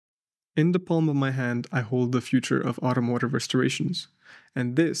In the palm of my hand, I hold the future of automotive restorations,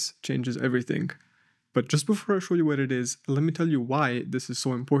 and this changes everything. But just before I show you what it is, let me tell you why this is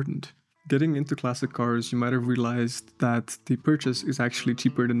so important. Getting into classic cars, you might have realized that the purchase is actually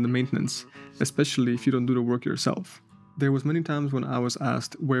cheaper than the maintenance, especially if you don't do the work yourself. There was many times when I was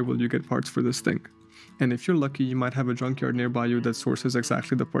asked, where will you get parts for this thing? And if you're lucky, you might have a junkyard nearby you that sources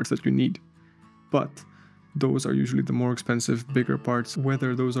exactly the parts that you need. But those are usually the more expensive, bigger parts,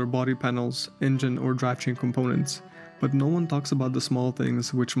 whether those are body panels, engine or drivetrain components. But no one talks about the small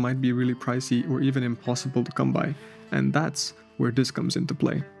things which might be really pricey or even impossible to come by, and that's where this comes into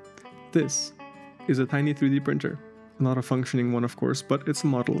play. This is a tiny 3D printer. Not a functioning one, of course, but it's a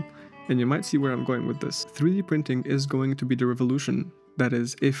model, and you might see where I'm going with this. 3D printing is going to be the revolution. That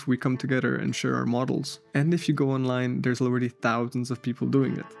is, if we come together and share our models. And if you go online, there's already thousands of people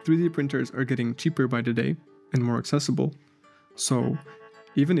doing it. 3D printers are getting cheaper by the day and more accessible. So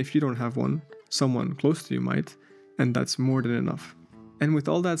even if you don't have one, someone close to you might, and that's more than enough. And with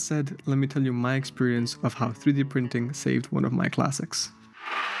all that said, let me tell you my experience of how 3D printing saved one of my classics.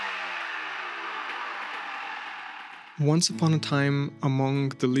 Once upon a time, among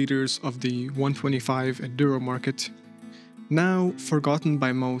the leaders of the 125 enduro market, now forgotten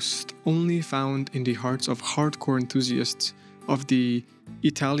by most, only found in the hearts of hardcore enthusiasts of the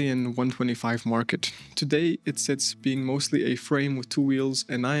Italian 125 market. Today it sits being mostly a frame with two wheels,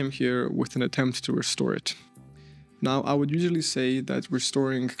 and I am here with an attempt to restore it. Now, I would usually say that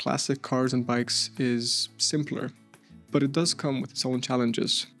restoring classic cars and bikes is simpler, but it does come with its own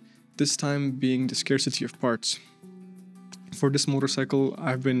challenges, this time being the scarcity of parts. For this motorcycle,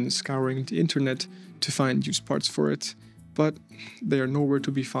 I've been scouring the internet to find used parts for it, but they are nowhere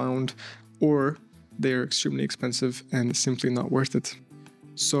to be found, or they are extremely expensive and simply not worth it.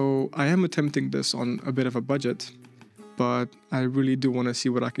 So I am attempting this on a bit of a budget, but I really do want to see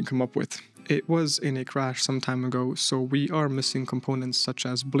what I can come up with. It was in a crash some time ago, so we are missing components such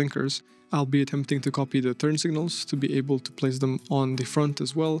as blinkers. I'll be attempting to copy the turn signals to be able to place them on the front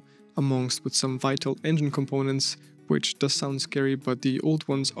as well, amongst with some vital engine components, which does sound scary, but the old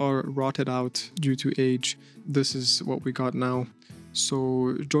ones are rotted out due to age. This is what we got now.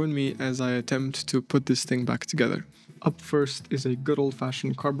 So join me as I attempt to put this thing back together. Up first is a good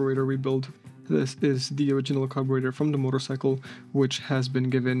old-fashioned carburetor rebuild. This is the original carburetor from the motorcycle, which has been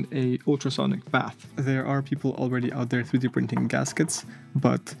given a ultrasonic bath. There are people already out there 3D printing gaskets,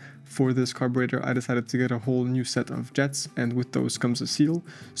 but for this carburetor I decided to get a whole new set of jets, and with those comes a seal,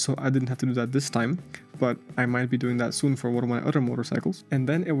 so I didn't have to do that this time, but I might be doing that soon for one of my other motorcycles. And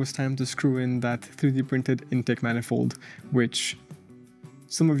then it was time to screw in that 3D printed intake manifold, which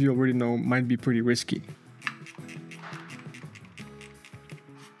some of you already know might be pretty risky.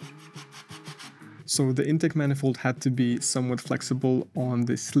 So the intake manifold had to be somewhat flexible on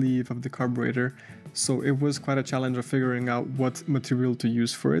the sleeve of the carburetor, so it was quite a challenge of figuring out what material to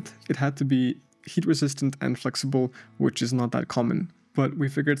use for it. It had to be heat resistant and flexible, which is not that common. But we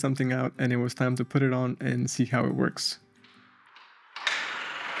figured something out, and it was time to put it on and see how it works.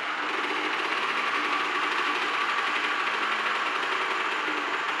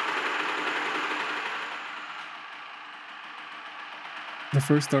 The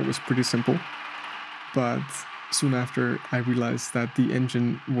first start was pretty simple, but soon after I realized that the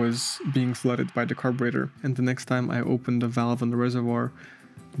engine was being flooded by the carburetor, and the next time I opened the valve on the reservoir,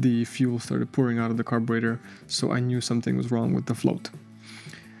 the fuel started pouring out of the carburetor, so I knew something was wrong with the float.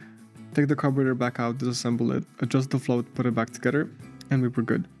 Take the carburetor back out, disassemble it, adjust the float, put it back together, and we were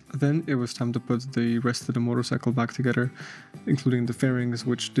good. Then it was time to put the rest of the motorcycle back together, including the fairings,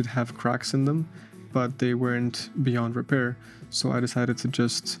 which did have cracks in them, but they weren't beyond repair, so I decided to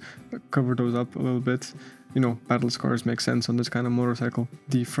just cover those up a little bit. You know, battle scars make sense on this kind of motorcycle.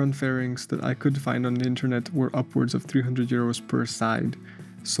 The front fairings that I could find on the internet were upwards of 300 euros per side,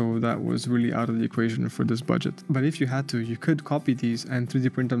 so that was really out of the equation for this budget. But if you had to, you could copy these and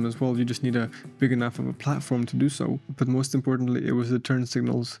 3D print them as well. You just need a big enough of a platform to do so. But most importantly, it was the turn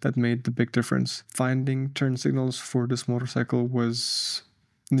signals that made the big difference. Finding turn signals for this motorcycle was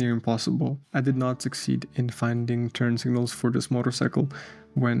near impossible. I did not succeed in finding turn signals for this motorcycle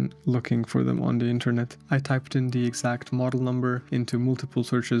when looking for them on the internet. I typed in the exact model number into multiple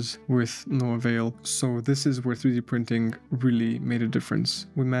searches with no avail. So this is where 3D printing really made a difference.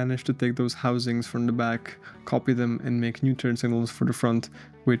 We managed to take those housings from the back, copy them, and make new turn signals for the front,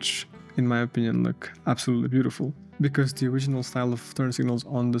 which in my opinion look absolutely beautiful, because the original style of turn signals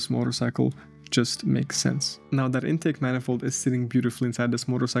on this motorcycle just makes sense. Now that intake manifold is sitting beautifully inside this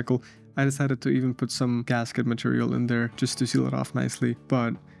motorcycle, I decided to even put some gasket material in there just to seal it off nicely,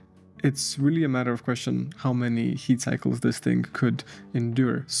 but it's really a matter of question how many heat cycles this thing could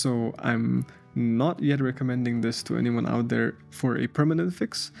endure. So I'm not yet recommending this to anyone out there for a permanent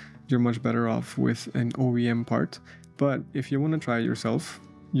fix. You're much better off with an OEM part. But if you want to try it yourself,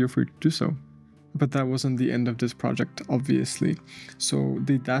 you're free to do so. But that wasn't the end of this project, obviously. So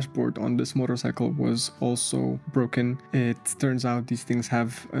the dashboard on this motorcycle was also broken. It turns out these things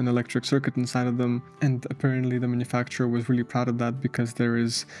have an electric circuit inside of them, and apparently the manufacturer was really proud of that because there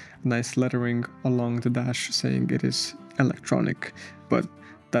is nice lettering along the dash saying it is electronic. But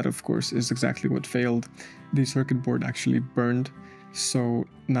that, of course, is exactly what failed. The circuit board actually burned. So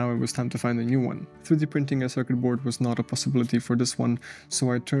now it was time to find a new one. 3D printing a circuit board was not a possibility for this one,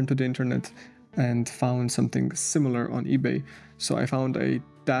 so I turned to the internet and found something similar on eBay. So I found a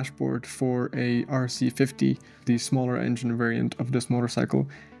dashboard for a RC50, the smaller engine variant of this motorcycle.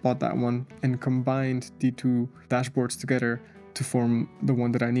 Bought that one and combined the two dashboards together to form the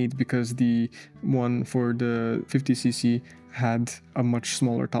one that I need, because the one for the 50cc had a much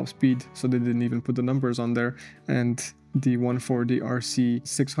smaller top speed, so they didn't even put the numbers on there, and the one for the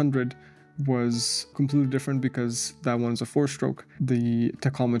RC600 was completely different because that one's a 4-stroke. The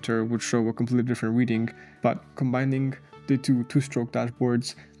tachometer would show a completely different reading, but combining the two-stroke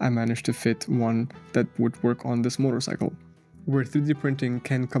dashboards, I managed to fit one that would work on this motorcycle. Where 3D printing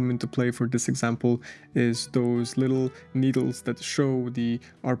can come into play for this example is those little needles that show the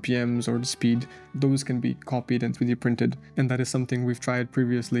RPMs or the speed. Those can be copied and 3D printed, and that is something we've tried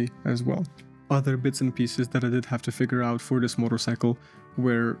previously as well. Other bits and pieces that I did have to figure out for this motorcycle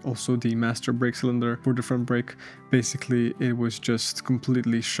were also the master brake cylinder for the front brake. Basically, it was just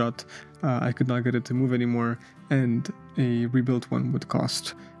completely shut. I could not get it to move anymore, and a rebuilt one would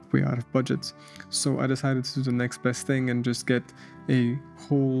cost way out of budget. So I decided to do the next best thing and just get a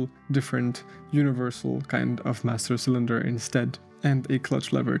whole different universal kind of master cylinder instead, and a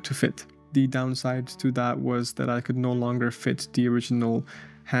clutch lever to fit. The downside to that was that I could no longer fit the original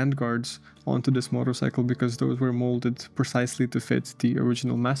handguards onto this motorcycle because those were molded precisely to fit the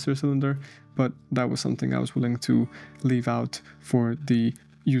original master cylinder, but that was something I was willing to leave out for the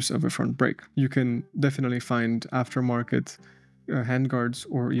use of a front brake. You can definitely find aftermarket handguards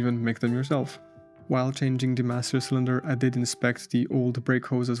or even make them yourself. While changing the master cylinder, I did inspect the old brake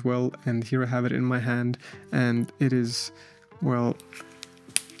hose as well, and here I have it in my hand, and it is, well,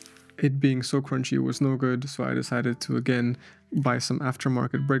 it being so crunchy was no good, so I decided to again buy some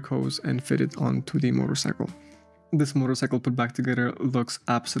aftermarket brake hose and fit it onto the motorcycle. This motorcycle put back together looks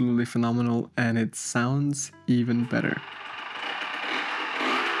absolutely phenomenal, and it sounds even better.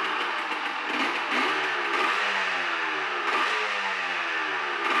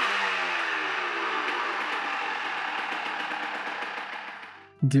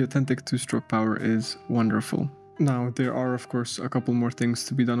 The authentic two-stroke power is wonderful. Now, there are of course a couple more things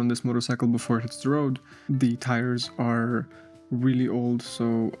to be done on this motorcycle before it hits the road. The tires are really old,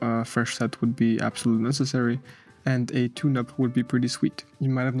 so a fresh set would be absolutely necessary, and a tune-up would be pretty sweet. You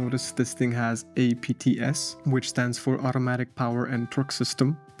might have noticed this thing has APTS, which stands for Automatic Power and Torque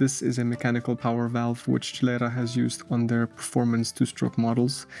System. This is a mechanical power valve which Gilera has used on their performance two-stroke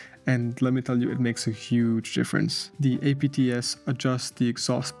models, and let me tell you, it makes a huge difference. The APTS adjusts the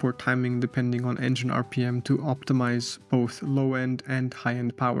exhaust port timing depending on engine RPM to optimize both low-end and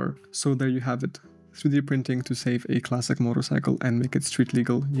high-end power. So there you have it. 3D printing to save a classic motorcycle and make it street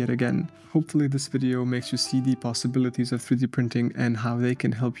legal yet again. Hopefully this video makes you see the possibilities of 3D printing and how they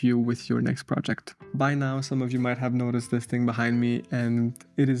can help you with your next project. By now, some of you might have noticed this thing behind me, and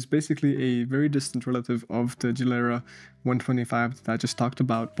it is basically a very distant relative of the Gilera 125 that I just talked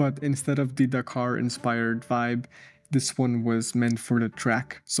about, but instead of the Dakar inspired vibe, this one was meant for the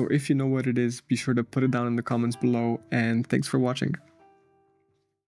track. So if you know what it is, be sure to put it down in the comments below, and thanks for watching.